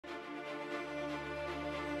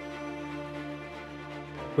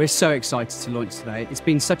We're so excited to launch today. It's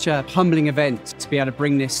been such a humbling event to be able to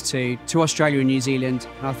bring this to Australia and New Zealand.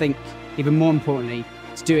 And I think even more importantly,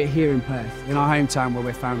 to do it here in Perth, in our hometown where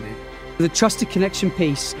we're founded. The trusted connection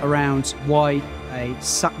piece around why a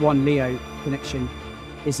Sat One LEO connection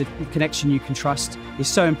is a connection you can trust is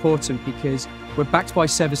so important, because we're backed by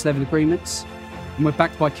service level agreements and we're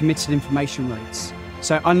backed by committed information rates.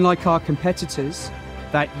 So unlike our competitors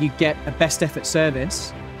that you get a best effort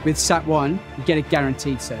service, with Sat One, you get a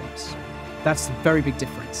guaranteed service. That's a very big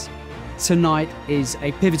difference. Tonight is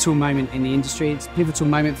a pivotal moment in the industry. It's a pivotal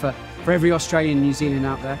moment for every Australian and New Zealand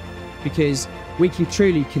out there, because we can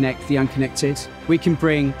truly connect the unconnected. We can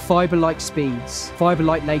bring fibre-like speeds,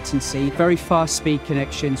 fibre-like latency, very fast speed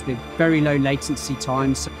connections with very low latency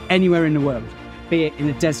times anywhere in the world, be it in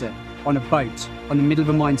a desert, on a boat, on the middle of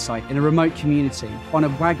a mine site, in a remote community, on a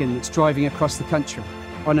wagon that's driving across the country,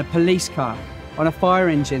 on a police car, on a fire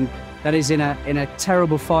engine that is in a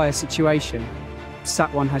terrible fire situation.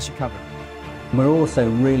 Sat One has you covered. We're also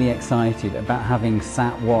really excited about having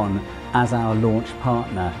Sat One as our launch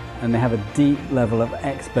partner, and they have a deep level of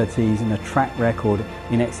expertise and a track record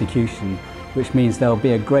in execution, which means they'll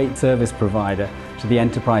be a great service provider to the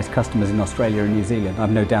enterprise customers in Australia and New Zealand.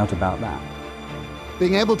 I've no doubt about that.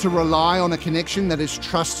 Being able to rely on a connection that is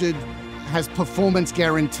trusted, has performance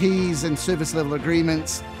guarantees and service level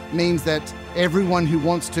agreements, means that everyone who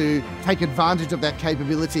wants to take advantage of that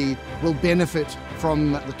capability will benefit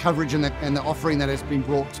from the coverage and the offering that has been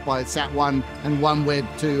brought by Sat One and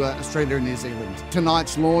OneWeb to Australia and New Zealand.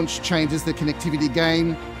 Tonight's launch changes the connectivity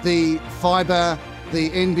game. The fibre, the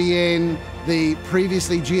NBN, the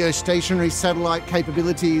previously geostationary satellite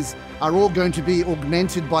capabilities are all going to be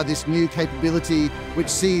augmented by this new capability, which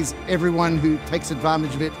sees everyone who takes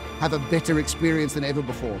advantage of it have a better experience than ever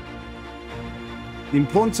before. The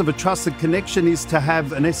importance of a trusted connection is to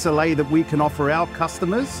have an SLA that we can offer our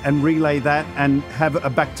customers and relay that and have a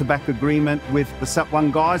back-to-back agreement with the Sat One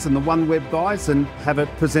guys and the OneWeb guys and have it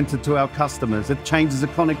presented to our customers. It changes the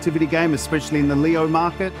connectivity game, especially in the LEO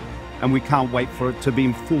market, and we can't wait for it to be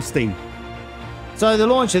in full steam. So the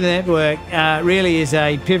launch of the network really is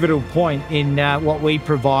a pivotal point in what we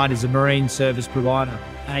provide as a marine service provider.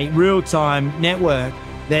 A real-time network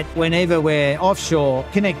that whenever we're offshore,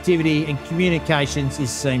 connectivity and communications is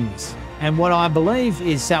seamless. And what I believe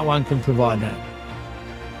is Sat One can provide that.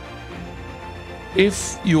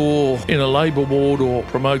 If you're in a labour ward or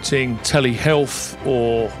promoting telehealth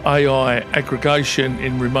or AI aggregation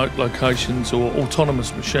in remote locations or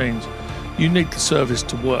autonomous machines, you need the service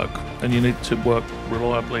to work, and you need to work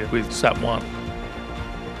reliably with Sat One.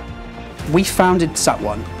 We founded Sat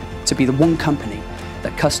One to be the one company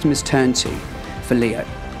that customers turn to for LEO.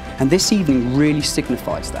 And this evening really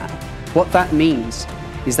signifies that. What that means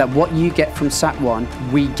is that what you get from Sat One,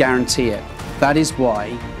 we guarantee it. That is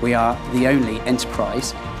why we are the only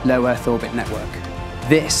enterprise low Earth orbit network.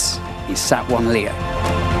 This is Sat One LEO.